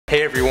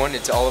Hey everyone,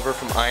 it's Oliver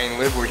from I and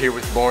Live. We're here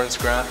with Lawrence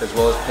Graff as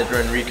well as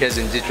Pedro Henriques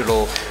in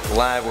Digital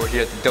Lab. We're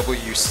here at the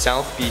W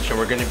South Beach and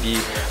we're going to be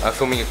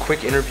filming a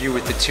quick interview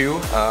with the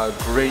two.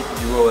 Great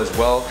duo as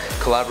well,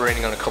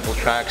 collaborating on a couple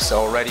tracks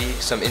already,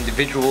 some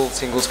individual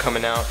singles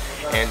coming out,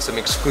 and some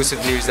exclusive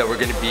news that we're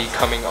going to be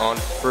coming on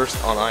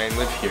first on I and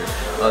Live here.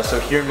 So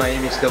here in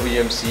Miami's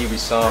WMC, we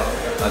saw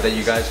that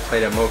you guys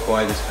played at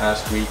Mokwai this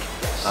past week.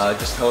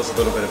 Just tell us a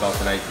little bit about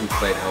the night. Who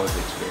played? How was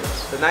the experience?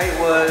 The night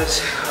was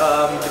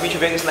Dimitri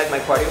Vegas Like My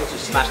Party, which is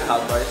Smash the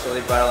House artists, so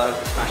they brought a lot of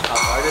the Smash the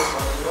House artists.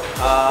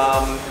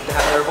 They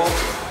had Herbal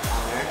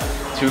on there.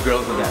 Two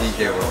girls in the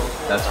DJ world.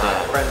 That's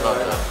right. Friends of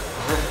them.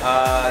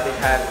 They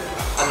had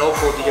a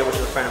local DJ, which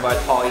is a friend of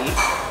ours, Paul E.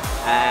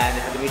 And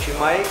they had Dimitri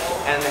Mike,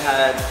 and they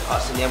had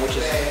us in the end, which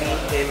is me,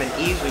 him, and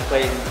Eve. We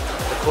played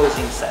the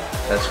closing set.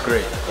 That's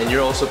great. And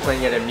you're also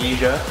playing at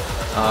Amnesia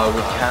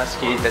with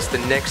Cascade. That's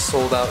the next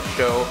sold-out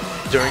show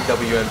during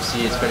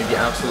WMC. It's going to be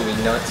absolutely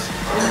nuts,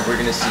 and we're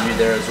going to see you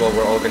there as well.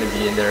 We're all going to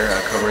be in there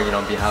covering it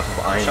on behalf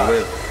of I and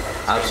Live.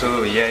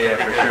 Absolutely, yeah,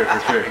 for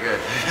sure. Good.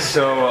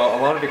 So a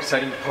lot of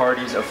exciting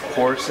parties, of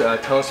course.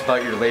 Tell us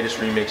about your latest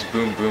remix,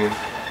 Boom Boom,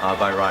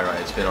 by Rai Rai.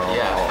 It's been all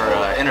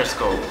for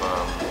Interscope.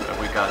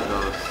 We got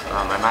those.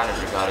 My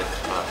manager got it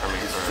for me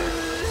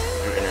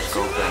through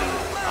Interscope, and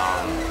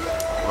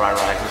Rai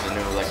Rai, who's a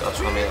new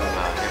upcoming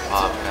hip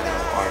hop kind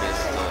of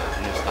artist,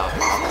 new style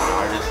hip hop kind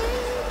of artist.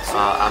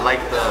 I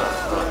like the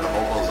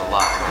vocals a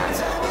lot, man.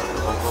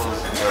 The vocals,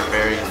 they're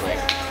very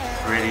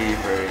gritty,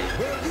 very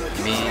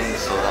mean,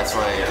 so that's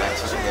why I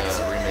took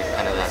the remake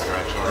kind of that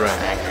direction,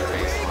 angry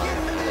bass line.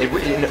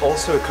 It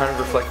also kind of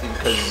reflected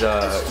because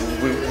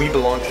we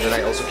Belong to the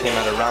Night also came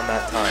out around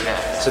that time,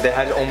 so they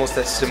had almost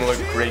that similar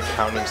great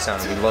pounding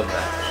sound. We love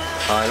that.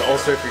 And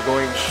also, if you're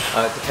going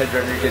to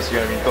Pedro Henriques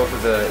here, I mean, both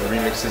of the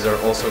remixes are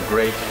also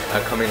great.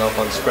 Coming up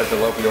on Spread the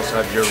Love, we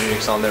also have your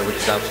remix on there, which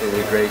is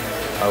absolutely great.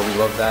 We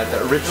love that.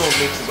 The original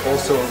mix is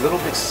also a little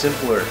bit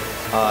simpler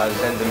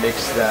than the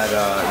mix that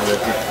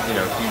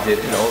he did,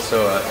 and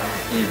also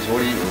Eves.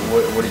 What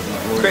did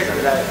you? Great.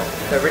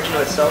 The original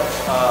itself.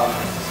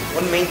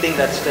 One main thing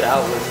that stood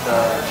out was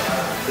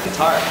the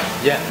guitar.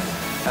 Yeah.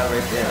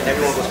 And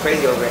everyone goes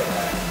crazy over it.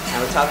 And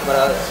we talked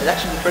about it's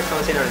actually the first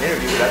time I seen it on an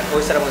interview. I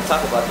always said I want to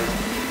talk about this.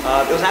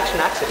 It was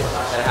actually an accident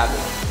that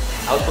happened.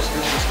 I was supposed to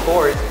do these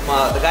chords.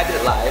 The guy did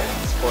it live,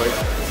 these chords.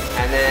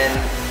 And then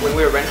when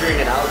we were rendering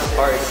it out, the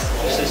parts,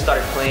 he just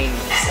started playing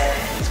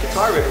this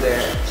guitar riff there.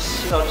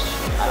 Just,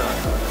 I don't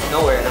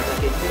know, nowhere. And I'm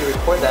like, hey, can you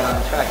record that on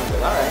the track? He's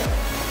like, all right.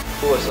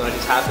 Cool, so it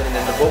just happened. And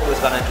then the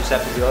vocalist got on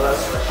Giuseppe Viola.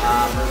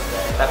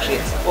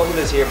 Actually, he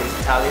lives here, but he's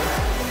Italian.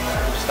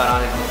 He just got on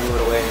it and blew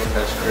it away.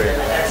 That's great.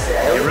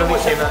 It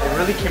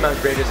really came out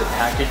great as a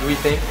package, we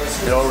think.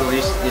 It all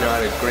released,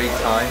 at a great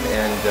time,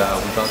 and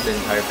we bumped the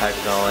entire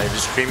package online.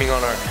 Just streaming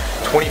on our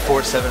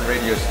 24/7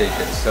 radio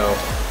station. So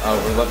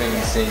we're loving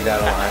seeing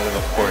that on Island,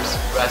 of course.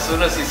 As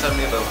soon as he sent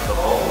me the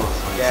vocals,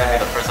 when he sent me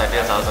the first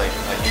ideas, I was like,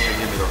 you need to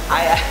give me the vocals.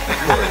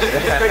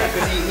 It's crazy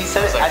because he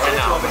said it. Like,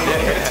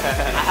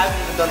 I haven't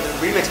even done the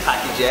remix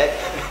package yet.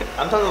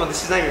 I'm telling him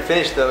this is not even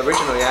finished, the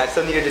original. Yeah, I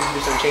still needed to do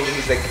some changes.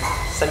 He's like,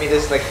 send me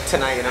this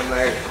tonight, and I'm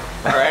like,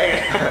 all right.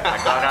 I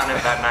got on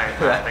it that night.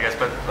 I think I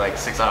spent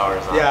 6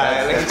 hours on it.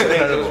 Yeah, like 2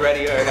 days it was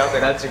ready. Right? I was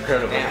like, that's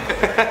incredible.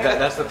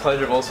 That's the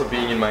pleasure of also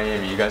being in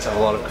Miami. You guys have a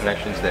lot of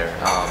connections there.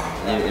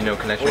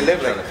 Connections. We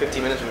live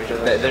 15 minutes from each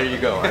other. There you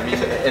go. I mean,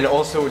 and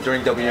also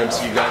during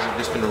WMC, you guys have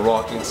just been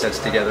rocking sets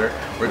together.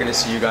 We're gonna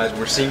see you guys.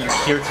 We're seeing you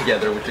here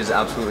together, which is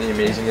absolutely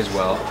amazing as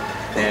well.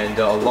 And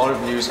a lot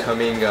of news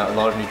coming, a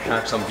lot of new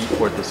tracks on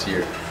Beatport this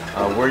year.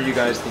 Where are you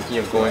guys thinking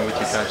of going with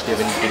your tracks? Do you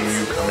have anything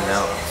new coming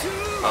out?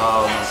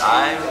 Of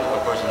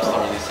course, I'm still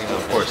releasing them.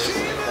 Of course.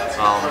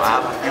 I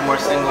have a few more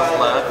singles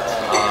left,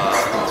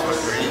 I think 2 or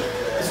 3,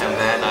 and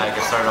then I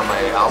get started on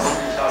my album.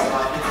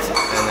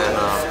 And then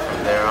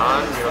from there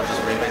on,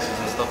 just remixes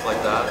and stuff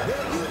like that.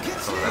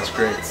 So that's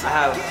great. I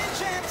have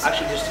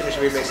actually just finished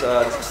a remix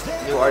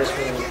new artist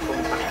from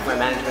my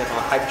management,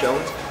 Hype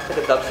Jones. It's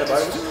like a dubstep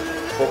artist.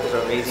 Vocals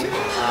are amazing.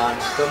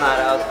 Still not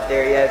out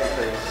there yet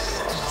because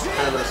it's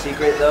kind of a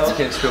secret though. You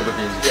can't spill the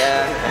beans.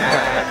 Yeah.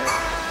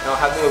 I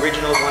have new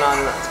originals. One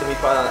on, it's going to be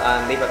part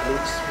on Neighbor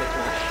Luke's Mix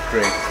Mash.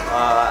 Great.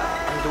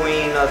 I'm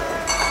doing,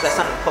 that's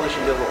not a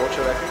publishing deal with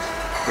Ultra Records.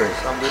 Great.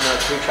 So I'm doing a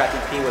 3-track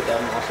EP with them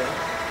also.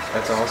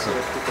 That's awesome.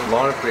 A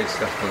lot of great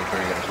stuff coming for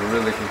you guys. We're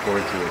really looking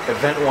forward to it.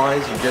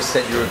 Event-wise, you just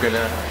said you were going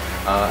to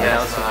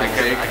announce something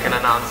big. I can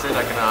announce it.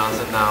 I can announce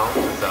it now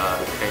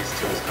because Phase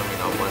 2 is coming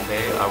on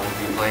Monday. I will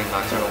be playing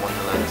Nocturnal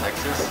Wonderland,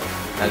 Texas.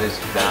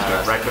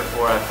 That's right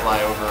before I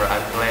fly over. I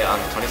play on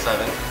the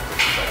 27th,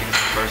 which is, I think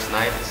it's the first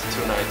night. It's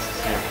 2 nights.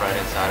 It's here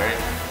Friday and Saturday.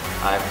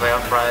 I play on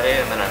Friday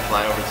and then I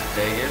fly over to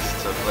Vegas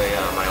to play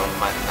my own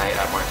night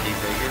at Marquee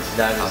Vegas.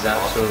 That is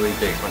absolutely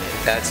big.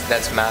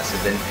 That's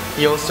massive. And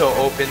he also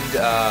opened,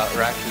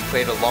 or actually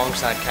played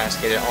alongside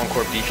Cascade at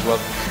Encore Beach Club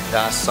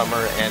last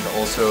summer, and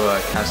also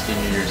Cascade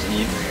New Year's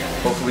Eve.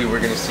 Hopefully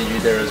we're going to see you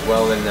there as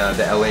well in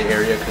the LA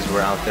area because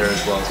we're out there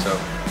as well. So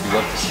we We'd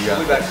love to see you out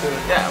We'll be there. back soon.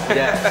 Yeah.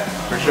 Yeah,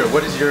 for sure.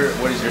 What is your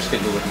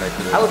schedule looking like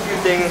for this? I have a few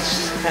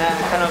things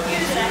kind of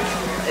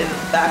in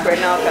back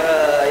right now. Kind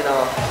of, you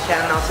know,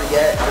 can't announce it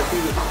yet.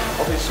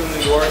 Hopefully soon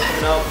New York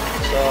coming up.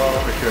 So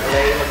For sure.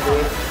 LA,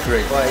 hopefully.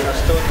 Great. But you know,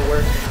 still in the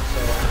works.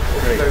 So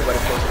we'll keep everybody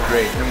posted.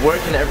 Great. And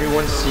where can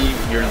everyone see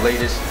your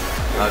latest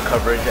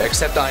coverage?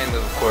 Except I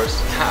Live, of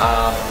course.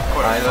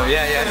 I Live,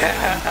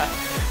 yeah.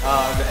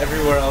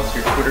 Everywhere else,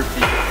 your Twitter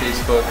feed,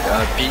 Facebook,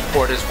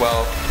 Beatport as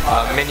well.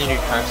 Many new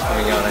tracks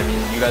coming out. I mean,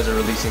 you guys are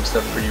releasing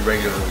stuff pretty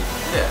regularly.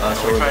 Yeah,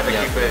 So we're trying to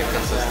yeah. keep it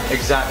consistent.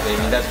 Exactly. I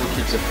mean, that's what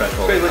keeps it fresh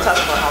all the We're time.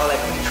 talking about how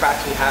like many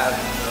tracks we have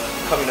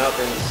coming up,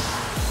 and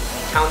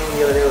counting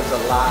the other day was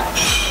a lot.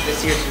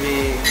 This year to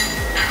be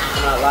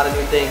coming out a lot of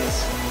new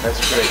things. That's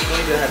great. We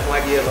even have no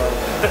idea about it.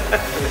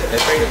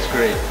 That's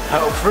great.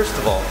 First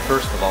of all,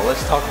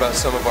 let's talk about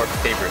some of our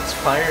favorites.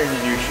 Fire in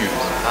Your New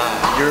Shoes.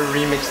 Your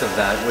remix of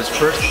that was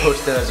first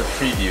posted as a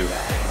preview,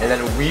 and then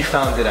we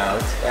found it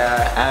out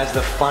as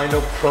the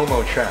final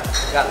promo track.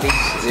 Got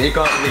leaked. It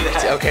got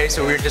leaked. Okay,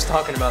 so we were just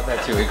talking about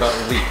that too. It got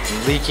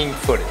leaked. Leaking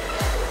footage.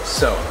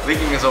 So,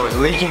 Leaking is always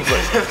leaking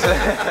footage.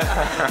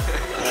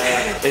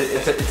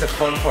 It's a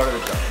fun part of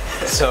the job.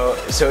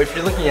 So if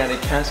you're looking at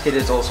it, Cascade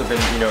has also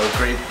been, you know, a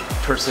great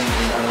person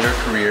in your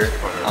career,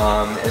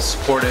 is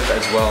supportive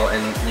as well,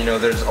 and you know,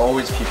 there's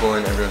always people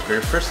in everyone's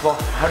career. First of all,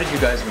 how did you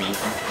guys meet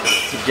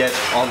to get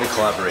on the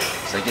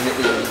collaborations? Like,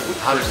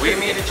 How did we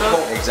meet each other?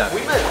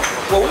 Exactly. We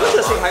went to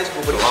the same high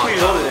school, but he's 2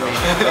 years older than me.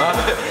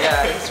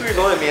 Yeah, he's 2 years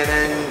older than me, and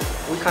then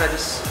we kind of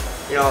just,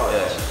 you know,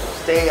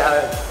 stay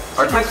out.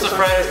 Our groups of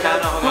friends kind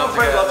of hung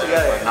out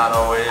together, but not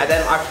always. And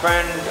then our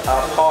friend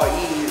Paul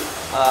E,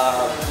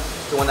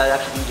 the one that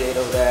actually DJ'd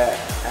over there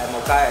at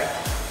Mokai,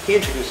 he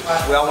introduced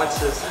us. We all went to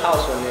his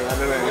house one day. I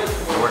remember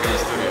We work in the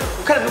studio.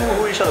 we kind of knew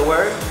who each other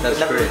were. That's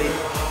but never great. really,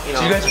 you know.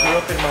 So you guys grew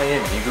up in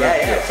Miami. You grew up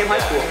here. Same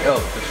high school.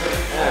 Oh,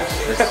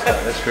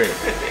 that's great.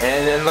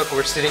 And look,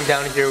 we're sitting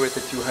down here with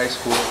the two high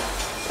school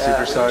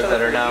superstars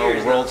that are now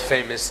world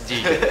famous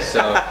DJs.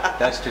 So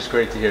that's just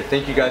great to hear.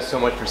 Thank you guys so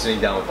much for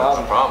sitting down with us.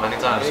 No problem,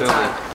 anytime. Absolutely.